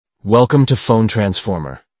Welcome to Phone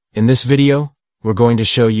Transformer. In this video, we're going to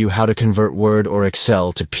show you how to convert Word or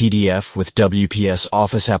Excel to PDF with WPS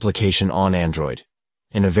Office application on Android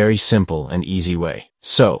in a very simple and easy way.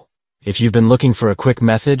 So, if you've been looking for a quick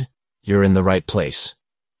method, you're in the right place.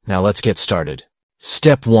 Now let's get started.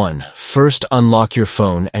 Step 1. First, unlock your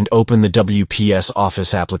phone and open the WPS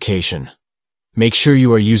Office application. Make sure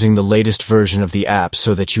you are using the latest version of the app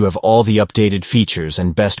so that you have all the updated features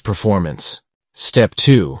and best performance. Step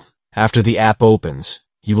 2. After the app opens,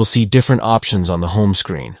 you will see different options on the home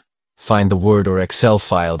screen. Find the Word or Excel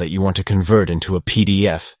file that you want to convert into a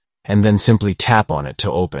PDF, and then simply tap on it to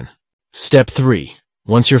open. Step 3.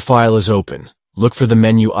 Once your file is open, look for the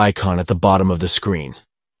menu icon at the bottom of the screen.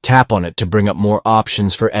 Tap on it to bring up more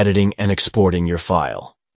options for editing and exporting your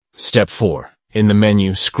file. Step 4. In the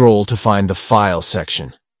menu, scroll to find the File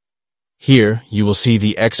section. Here, you will see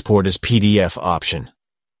the Export as PDF option.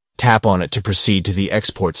 Tap on it to proceed to the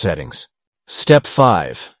export settings. Step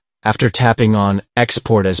 5. After tapping on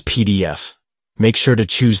Export as PDF, make sure to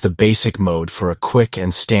choose the basic mode for a quick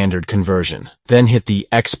and standard conversion. Then hit the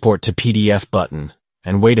Export to PDF button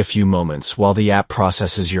and wait a few moments while the app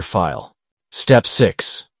processes your file. Step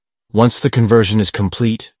 6. Once the conversion is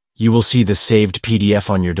complete, you will see the saved PDF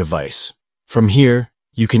on your device. From here,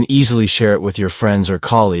 you can easily share it with your friends or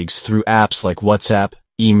colleagues through apps like WhatsApp,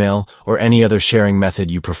 email, or any other sharing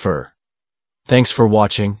method you prefer. Thanks for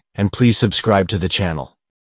watching, and please subscribe to the channel.